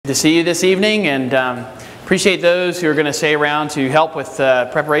to see you this evening, and appreciate those who are going to stay around to help with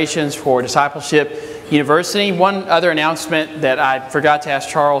preparations for Discipleship University. One other announcement that I forgot to ask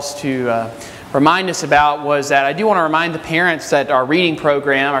Charles to remind us about was that I do want to remind the parents that our reading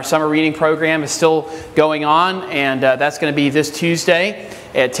program, our summer reading program, is still going on, and that's going to be this Tuesday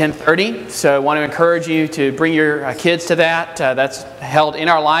at 10:30. So I want to encourage you to bring your kids to that. That's held in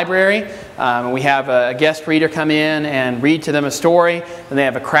our library. We have a guest reader come in and read to them a story, and they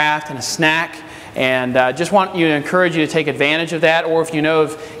have a craft and a snack. And just want you to encourage you to take advantage of that, or if you know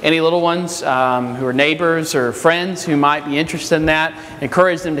of any little ones who are neighbors or friends who might be interested in that,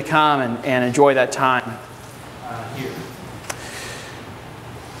 encourage them to come and enjoy that time here.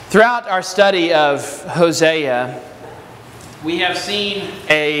 Throughout our study of Hosea, we have seen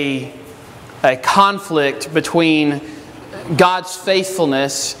a conflict between God's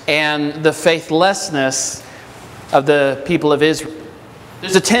faithfulness and the faithlessness of the people of Israel.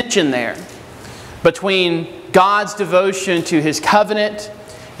 There's a tension there between God's devotion to His covenant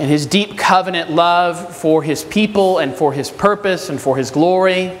and His deep covenant love for His people and for His purpose and for His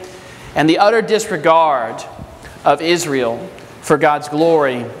glory, and the utter disregard of Israel for God's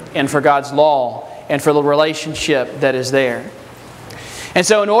glory and for God's law and for the relationship that is there. And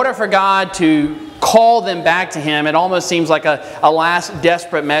so in order for God to call them back to Him, it almost seems like a last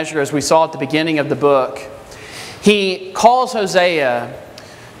desperate measure, as we saw at the beginning of the book. He calls Hosea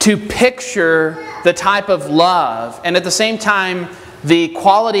to picture the type of love and at the same time the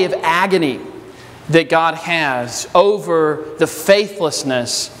quality of agony that God has over the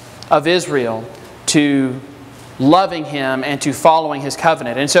faithlessness of Israel to loving Him and to following His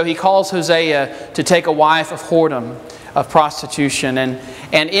covenant. And so he calls Hosea to take a wife of whoredom, of prostitution. And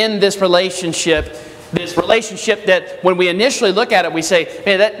in this relationship that when we initially look at it, we say,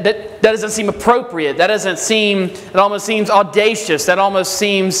 man, that doesn't seem appropriate. It almost seems audacious. That almost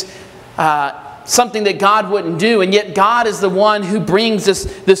seems something that God wouldn't do. And yet God is the one who brings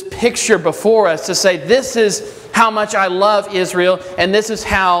this picture before us to say, this is how much I love Israel, and this is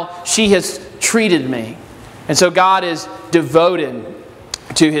how she has treated me. And so God is devoted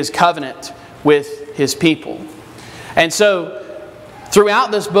to His covenant with His people. And so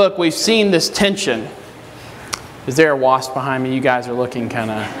throughout this book, we've seen this tension. Is there a wasp behind me? You guys are looking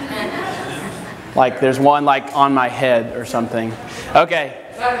kind of like there's one like on my head or something. Okay.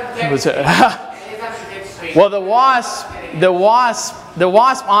 Well, the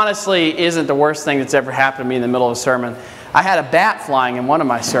wasp honestly isn't the worst thing that's ever happened to me in the middle of a sermon. I had a bat flying in one of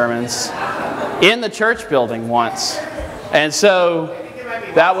my sermons in the church building once. And so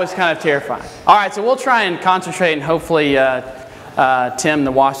that was kind of terrifying. All right, so we'll try and concentrate, and hopefully Tim,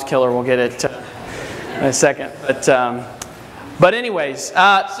 the wasp killer, will get it in a second. But anyways,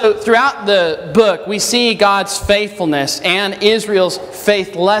 so throughout the book, we see God's faithfulness and Israel's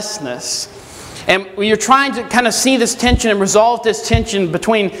faithlessness. And you're trying to kind of see this tension and resolve this tension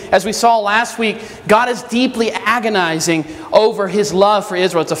between, as we saw last week, God is deeply agonizing over His love for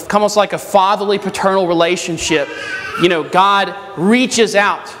Israel. It's almost like a fatherly paternal relationship. You know, God reaches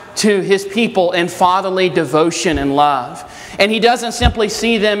out to His people in fatherly devotion and love. And He doesn't simply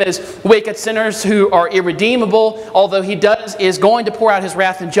see them as wicked sinners who are irredeemable, although He is going to pour out His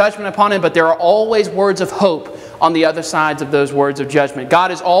wrath and judgment upon them, but there are always words of hope on the other sides of those words of judgment. God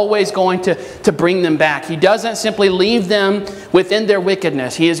is always going to bring them back. He doesn't simply leave them within their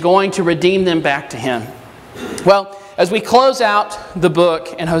wickedness. He is going to redeem them back to Him. Well, as we close out the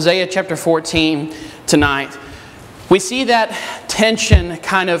book in Hosea chapter 14 tonight, we see that tension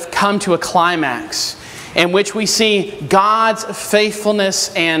kind of come to a climax in which we see God's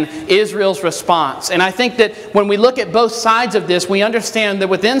faithfulness and Israel's response. And I think that when we look at both sides of this, we understand that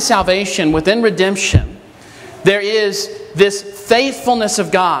within salvation, within redemption, there is this faithfulness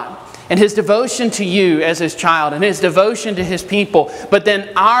of God and His devotion to you as His child and His devotion to His people, but then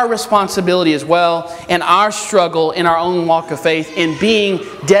our responsibility as well and our struggle in our own walk of faith in being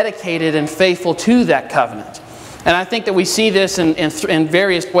dedicated and faithful to that covenant. And I think that we see this in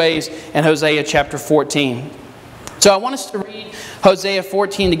various ways in Hosea chapter 14. So I want us to read Hosea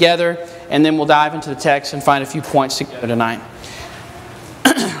 14 together, and then we'll dive into the text and find a few points together tonight.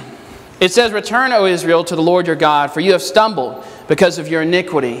 It says, "Return, O Israel, to the Lord your God, for you have stumbled because of your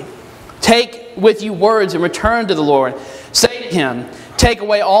iniquity. Take with you words and return to the Lord. Say to Him, take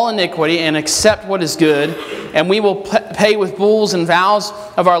away all iniquity and accept what is good, and we will pay with bulls and vows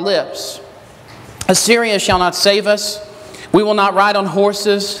of our lips. Assyria shall not save us. We will not ride on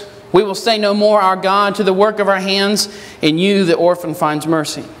horses. We will say no more, our God, to the work of our hands. In you the orphan finds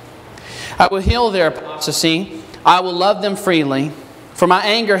mercy. I will heal their apostasy. I will love them freely. For my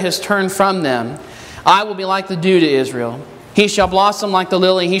anger has turned from them. I will be like the dew to Israel, He shall blossom like the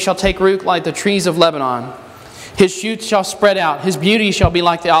lily. He shall take root like the trees of Lebanon. His shoots shall spread out. His beauty shall be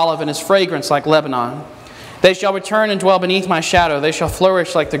like the olive, and his fragrance like Lebanon. They shall return and dwell beneath my shadow. They shall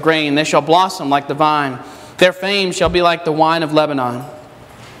flourish like the grain. They shall blossom like the vine. Their fame shall be like the wine of Lebanon.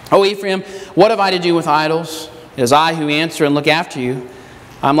 O Ephraim, what have I to do with idols? It is I who answer and look after you.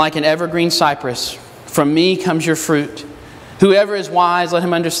 I am like an evergreen cypress. From me comes your fruit. Whoever is wise, let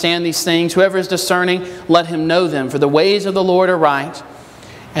him understand these things. Whoever is discerning, let him know them. For the ways of the Lord are right,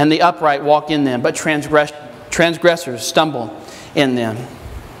 and the upright walk in them, but transgressors stumble in them.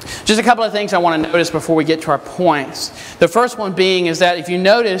 Just a couple of things I want to notice before we get to our points. The first one being is that if you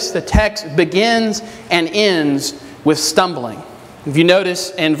notice, the text begins and ends with stumbling. If you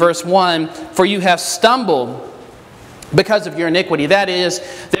notice in verse 1, for you have stumbled because of your iniquity. That is,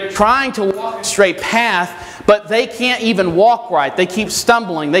 they're trying to walk a straight path, but they can't even walk right. They keep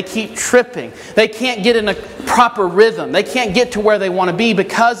stumbling. They keep tripping. They can't get in a proper rhythm. They can't get to where they want to be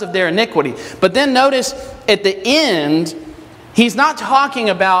because of their iniquity. But then notice at the end, he's not talking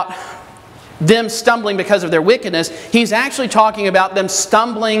about them stumbling because of their wickedness. He's actually talking about them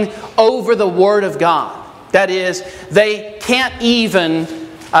stumbling over the Word of God. That is, they can't even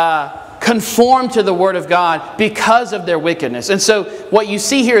conform to the Word of God because of their wickedness. And so what you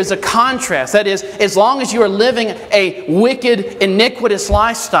see here is a contrast. That is, as long as you are living a wicked, iniquitous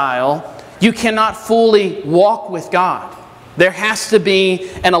lifestyle, you cannot fully walk with God. There has to be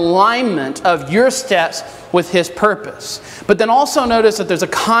an alignment of your steps with His purpose. But then also notice that there's a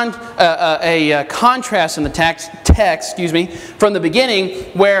contrast in the text, from the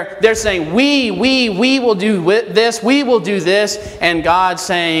beginning that they're saying, we will do this, we will do this, and God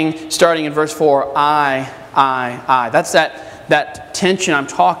saying, starting in verse 4, I. That's that tension I'm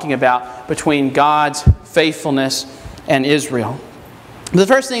talking about between God's faithfulness and Israel. The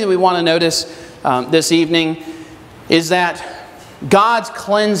first thing that we want to notice this evening is that God's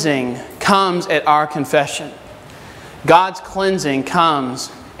cleansing comes at our confession. God's cleansing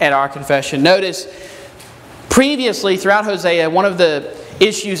comes at our confession. Notice, previously throughout Hosea, one of the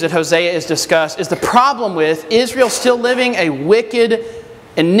issues that Hosea is discussed is the problem with Israel still living a wicked,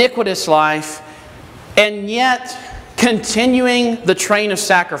 iniquitous life, and yet continuing the train of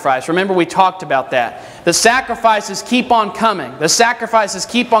sacrifice. Remember, we talked about that. The sacrifices keep on coming. The sacrifices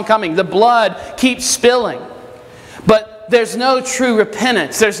keep on coming. The blood keeps spilling. But there's no true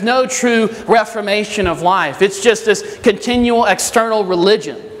repentance. There's no true reformation of life. It's just this continual external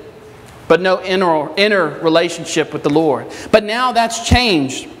religion, but no inner relationship with the Lord. But now that's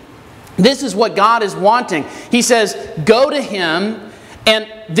changed. This is what God is wanting. He says, go to Him,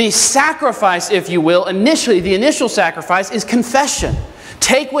 and the sacrifice, if you will, the initial sacrifice is confession.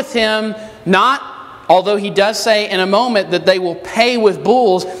 Take with Him, although He does say in a moment that they will pay with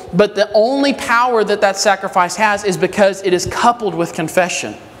bulls, but the only power that sacrifice has is because it is coupled with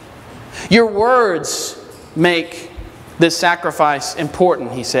confession. Your words make this sacrifice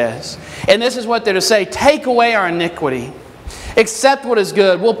important, he says. And this is what they're to say: take away our iniquity. Accept what is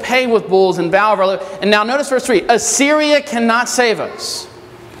good. We'll pay with bulls and vow of our lips. And now notice verse 3. Assyria cannot save us,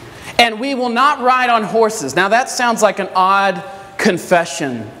 and we will not ride on horses. Now that sounds like an odd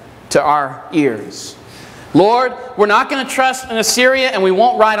confession to our ears. Lord, we're not going to trust in Assyria, and we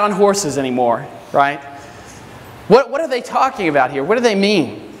won't ride on horses anymore, right? What are they talking about here? What do they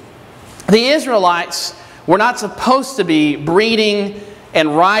mean? The Israelites were not supposed to be breeding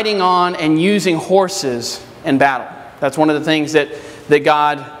and riding on and using horses in battle. That's one of the things that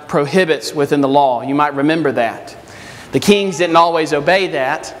God prohibits within the law. You might remember that. The kings didn't always obey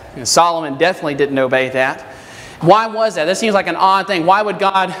that. And Solomon definitely didn't obey that. Why was that? That seems like an odd thing. Why would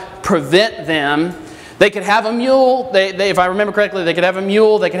God prevent them? They could have a mule. If I remember correctly, they could have a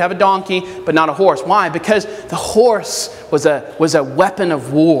mule, they could have a donkey, but not a horse. Why? Because the horse was a weapon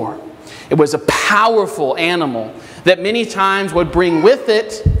of war. It was a powerful animal that many times would bring with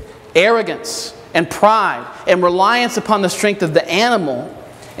it arrogance and pride and reliance upon the strength of the animal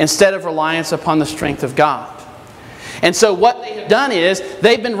instead of reliance upon the strength of God. And so what they have done is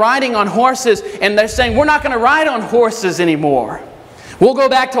they've been riding on horses, and they're saying, we're not going to ride on horses anymore. We'll go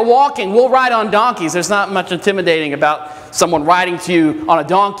back to walking. We'll ride on donkeys. There's not much intimidating about someone riding to you on a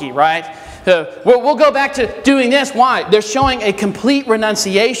donkey, right? We'll go back to doing this. Why? They're showing a complete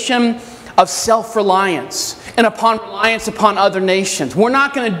renunciation of self-reliance and reliance upon other nations. We're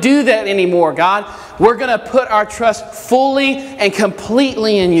not going to do that anymore, God. We're going to put our trust fully and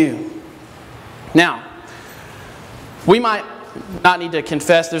completely in you. Now, we might not need to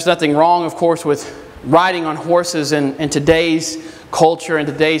confess. There's nothing wrong, of course, with riding on horses in today's culture, in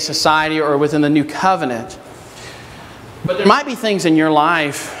today's society, or within the new covenant. But there might be things in your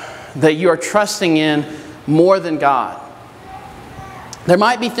life that you are trusting in more than God. There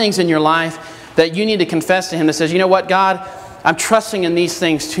might be things in your life that you need to confess to Him that says, you know what, God, I'm trusting in these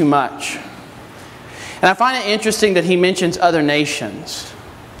things too much. And I find it interesting that He mentions other nations.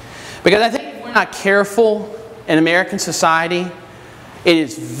 Because I think if we're not careful in American society, it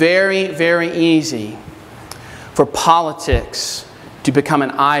is very, very easy for politics to become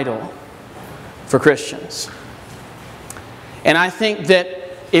an idol for Christians. And I think that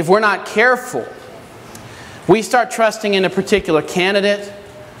if we're not careful, we start trusting in a particular candidate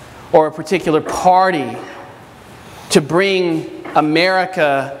or a particular party to bring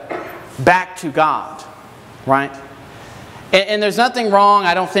America back to God, right? And there's nothing wrong,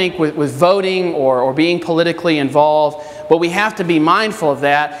 I don't think, with voting or being politically involved, but we have to be mindful of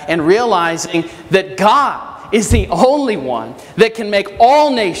that and realizing that God is the only one that can make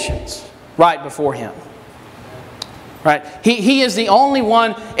all nations right before Him. Right? He is the only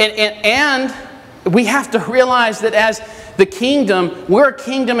one, and we have to realize that as the kingdom, we're a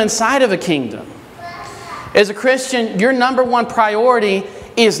kingdom inside of a kingdom. As a Christian, your number one priority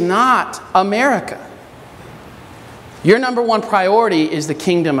is not America. Your number one priority is the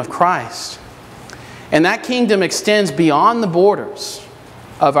kingdom of Christ. And that kingdom extends beyond the borders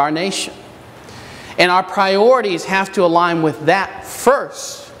of our nation. And our priorities have to align with that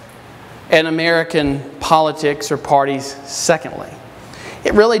first, and American politics or parties secondly.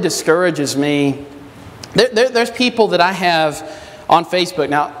 It really discourages me. There's people that I have on Facebook.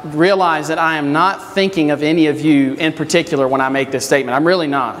 Now, realize that I am not thinking of any of you in particular when I make this statement. I'm really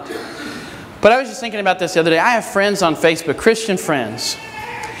not. But I was just thinking about this the other day. I have friends on Facebook, Christian friends,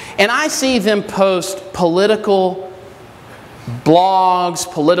 and I see them post political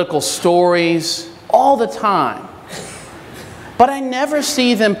blogs, political stories all the time. But I never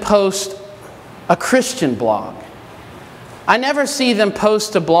see them post a Christian blog. I never see them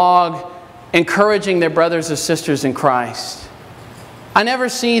post a blog encouraging their brothers and sisters in Christ. I never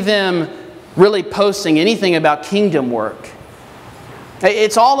see them really posting anything about kingdom work.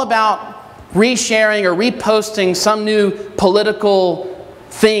 It's all about resharing or reposting some new political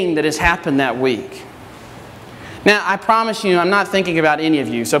thing that has happened that week. Now, I promise you, I'm not thinking about any of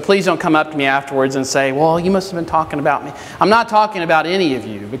you, so please don't come up to me afterwards and say, well, you must have been talking about me. I'm not talking about any of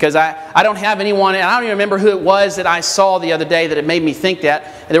you, because I don't have anyone, and I don't even remember who it was that I saw the other day that it made me think that.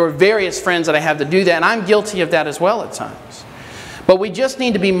 And there were various friends that I have to do that, and I'm guilty of that as well at times. But we just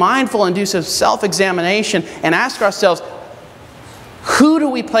need to be mindful and do some self-examination and ask ourselves, who do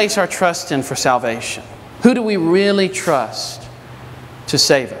we place our trust in for salvation? Who do we really trust to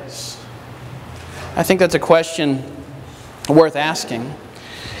save us? I think that's a question worth asking.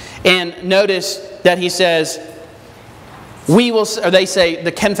 And notice that he says, we will, or they say,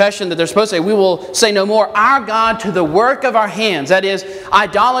 the confession that they're supposed to say, we will say no more, our God, to the work of our hands. That is,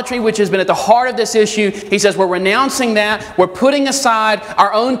 idolatry, which has been at the heart of this issue. He says we're renouncing that. We're putting aside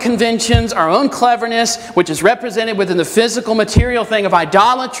our own conventions, our own cleverness, which is represented within the physical, material thing of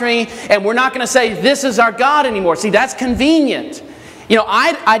idolatry. And we're not going to say, this is our God anymore. See, that's convenient. You know,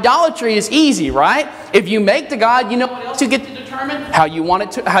 idolatry is easy, right? If you make the God, you know what else you get to determine? How you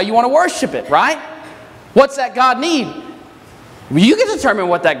want to worship it, right? What's that God need? You can determine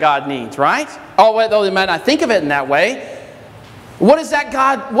what that God needs, right? Although they might not think of it in that way. What is that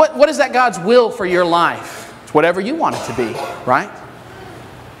God? What is that God's will for your life? It's whatever you want it to be, right?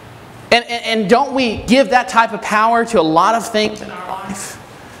 And don't we give that type of power to a lot of things in our life?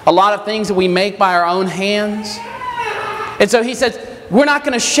 A lot of things that we make by our own hands. And so he says, we're not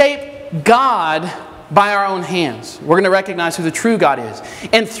going to shape God by our own hands. We're going to recognize who the true God is.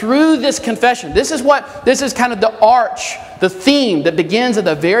 And through this confession, this is kind of the arch, the theme that begins at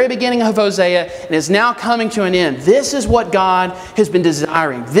the very beginning of Hosea and is now coming to an end. This is what God has been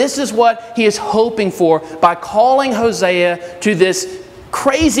desiring. This is what He is hoping for by calling Hosea to this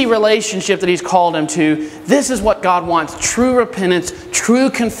crazy relationship that He's called him to. This is what God wants. True repentance, true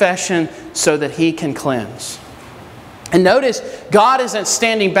confession, so that He can cleanse. And notice, God isn't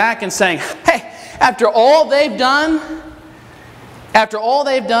standing back and saying, hey, after all they've done,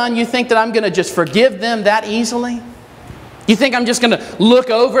 you think that I'm going to just forgive them that easily? You think I'm just going to look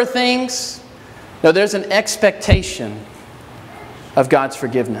over things? No, there's an expectation of God's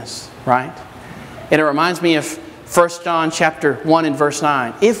forgiveness, right? And it reminds me of 1 John chapter 1 and verse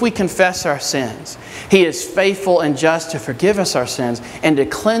 9. If we confess our sins, He is faithful and just to forgive us our sins and to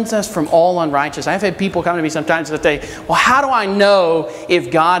cleanse us from all unrighteousness. I've had people come to me sometimes that say, well, how do I know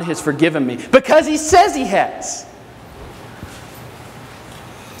if God has forgiven me? Because He says He has.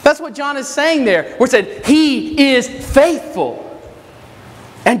 That's what John is saying there. We're saying He is faithful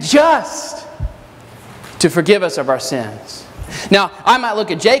and just to forgive us of our sins. Now, I might look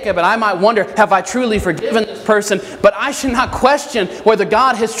at Jacob and I might wonder, have I truly forgiven this person? But I should not question whether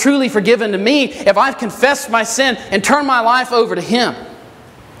God has truly forgiven to me if I've confessed my sin and turned my life over to Him.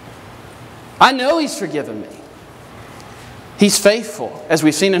 I know He's forgiven me. He's faithful, as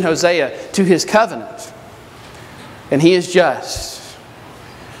we've seen in Hosea, to His covenant. And He is just.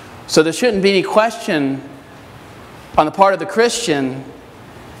 So there shouldn't be any question on the part of the Christian.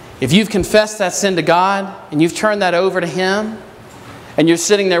 If you've confessed that sin to God and you've turned that over to Him, and you're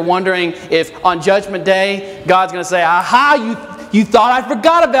sitting there wondering if on Judgment Day God's going to say, aha, you thought I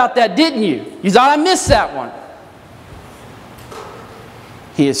forgot about that, didn't you? You thought I missed that one.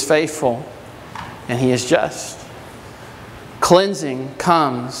 He is faithful and He is just. Cleansing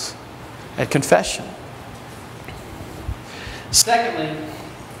comes at confession. Secondly,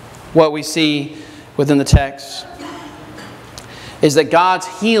 what we see within the text is that God's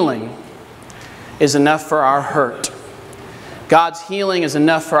healing is enough for our hurt. God's healing is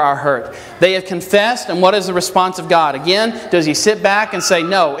enough for our hurt. They have confessed, and what is the response of God? Again, does He sit back and say,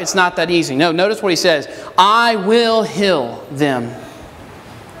 no, it's not that easy? No, notice what He says. I will heal them.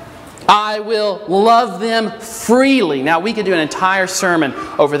 I will love them freely. Now, we could do an entire sermon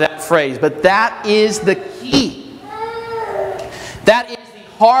over that phrase, but that is the key. That is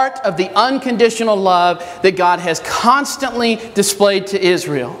the heart of the unconditional love that God has constantly displayed to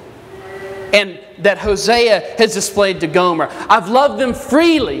Israel, and that Hosea has displayed to Gomer. I've loved them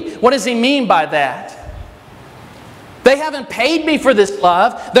freely. What does he mean by that? They haven't paid me for this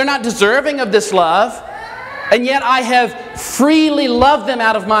love. They're not deserving of this love. And yet I have freely loved them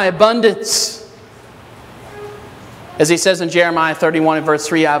out of my abundance. As he says in Jeremiah 31 and verse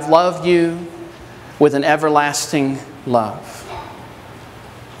 3, I've loved you with an everlasting love.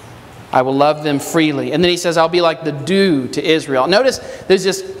 I will love them freely. And then he says, I'll be like the dew to Israel. Notice there's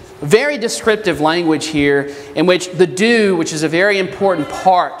this very descriptive language here in which the dew, which is a very important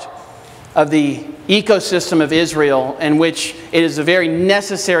part of the ecosystem of Israel, in which it is a very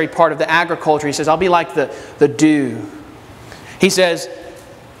necessary part of the agriculture. He says, I'll be like the dew. He says,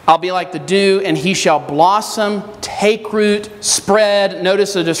 I'll be like the dew, and he shall blossom, take root, spread.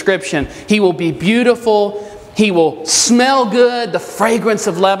 Notice the description. He will be beautiful. He will smell good, the fragrance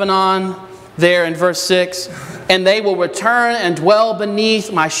of Lebanon, there in verse 6. And they will return and dwell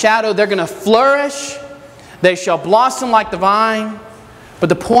beneath my shadow. They're going to flourish. They shall blossom like the vine. But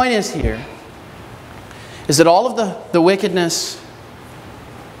the point is here, is that all of the wickedness,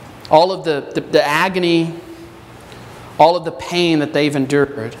 all of the agony, all of the pain that they've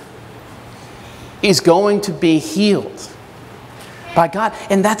endured is going to be healed by God.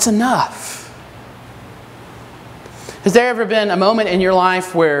 And that's enough. Has there ever been a moment in your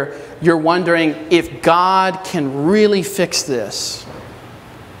life where you're wondering if God can really fix this?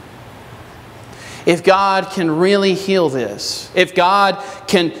 If God can really heal this? If God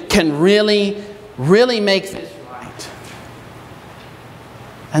can really make this right?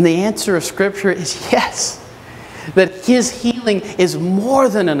 And the answer of Scripture is yes. That His healing is more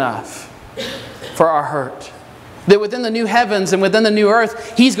than enough for our hurt. That within the new heavens and within the new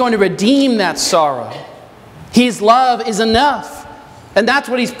earth, He's going to redeem that sorrow. His love is enough. And that's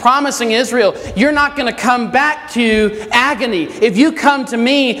what He's promising Israel. You're not going to come back to agony. If you come to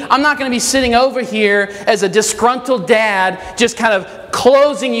me, I'm not going to be sitting over here as a disgruntled dad just kind of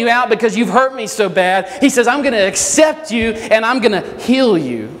closing you out because you've hurt me so bad. He says, I'm going to accept you and I'm going to heal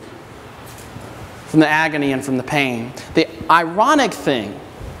you from the agony and from the pain. The ironic thing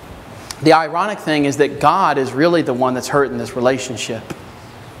is that God is really the one that's hurt in this relationship.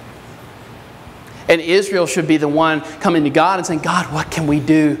 And Israel should be the one coming to God and saying, God, what can we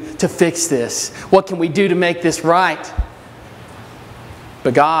do to fix this? What can we do to make this right?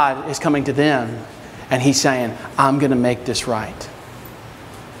 But God is coming to them and He's saying, I'm going to make this right.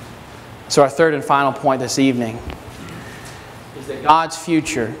 So our third and final point this evening is that God's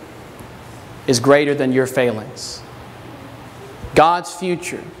future is greater than your failings. God's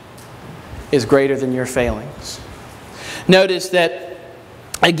future is greater than your failings. Notice that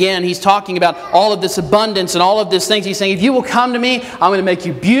again, He's talking about all of this abundance and all of these things. He's saying, if you will come to me, I'm going to make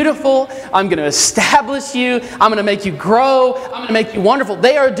you beautiful. I'm going to establish you. I'm going to make you grow. I'm going to make you wonderful.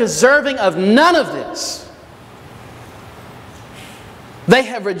 They are deserving of none of this. They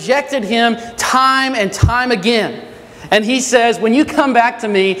have rejected Him time and time again. And He says, when you come back to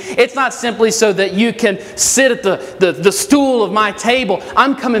me, it's not simply so that you can sit at the stool of my table.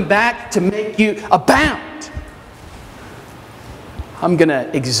 I'm coming back to make you abound. I'm going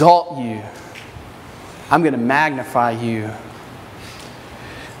to exalt you. I'm going to magnify you.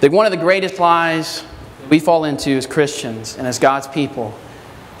 That one of the greatest lies we fall into as Christians and as God's people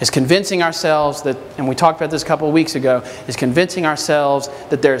is convincing ourselves that, and we talked about this a couple of weeks ago, is convincing ourselves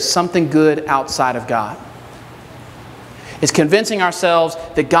that there's something good outside of God. It's convincing ourselves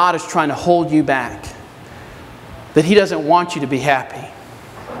that God is trying to hold you back. That He doesn't want you to be happy.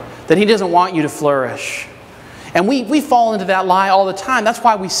 That He doesn't want you to flourish. And we fall into that lie all the time. That's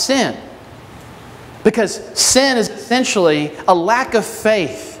why we sin. Because sin is essentially a lack of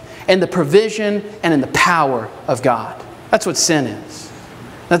faith in the provision and in the power of God. That's what sin is.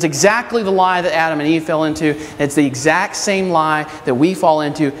 That's exactly the lie that Adam and Eve fell into. It's the exact same lie that we fall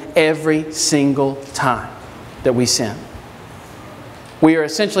into every single time that we sin. We are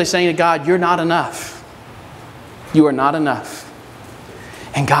essentially saying to God, you're not enough. You are not enough.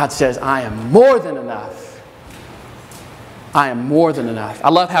 And God says, I am more than enough. I am more than enough. I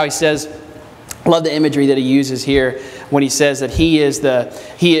love how He says, I love the imagery that He uses here when He says that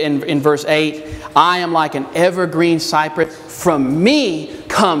in verse 8, I am like an evergreen cypress. From me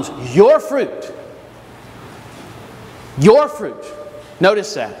comes your fruit. Your fruit.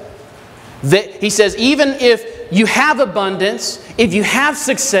 Notice that. He says, even if you have abundance, if you have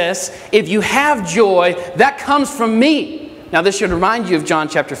success, if you have joy, that comes from me. Now this should remind you of John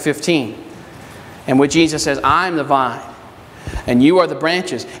chapter 15, in which Jesus says, I am the vine, and you are the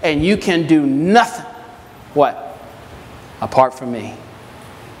branches, and you can do nothing. What? Apart from me.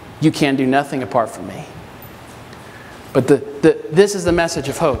 You can do nothing apart from me. But this is the message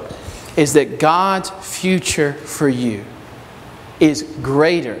of hope, is that God's future for you is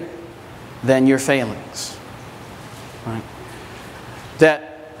greater than your failings. Right? That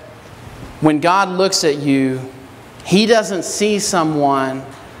when God looks at you, He doesn't see someone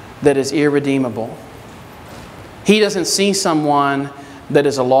that is irredeemable. He doesn't see someone that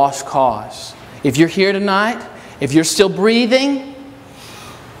is a lost cause. If you're here tonight, if you're still breathing,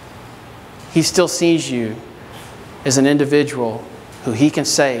 He still sees you as an individual who He can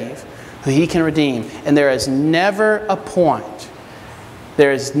save, who He can redeem. And there is never a point,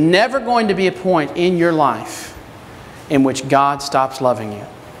 there is never going to be a point in your life in which God stops loving you.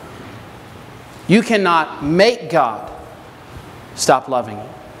 You cannot make God stop loving you.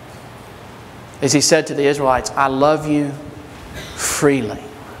 As He said to the Israelites, I love you freely.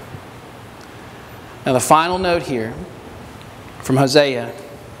 Now the final note here from Hosea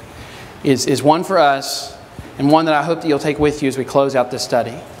is one for us, and one that I hope that you'll take with you as we close out this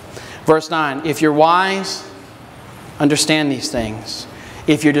study. Verse 9, if you're wise, understand these things.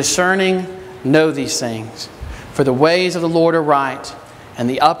 If you're discerning, know these things. For the ways of the Lord are right, and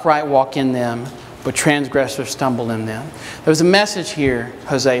the upright walk in them, but transgressors stumble in them. There's a message here,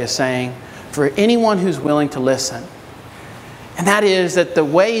 Hosea is saying, for anyone who's willing to listen. And that is that the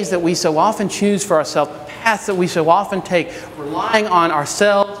ways that we so often choose for ourselves, the paths that we so often take, relying on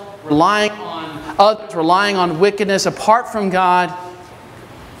ourselves, relying on others, relying on wickedness apart from God,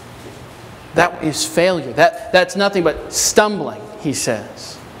 that is failure. That's nothing but stumbling, he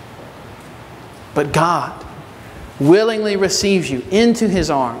says. But God willingly receives you into His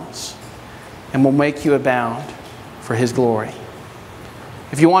arms and will make you abound for His glory.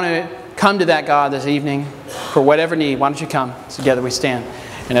 If you want to come to that God this evening for whatever need, why don't you come? Together we stand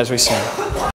and as we sing.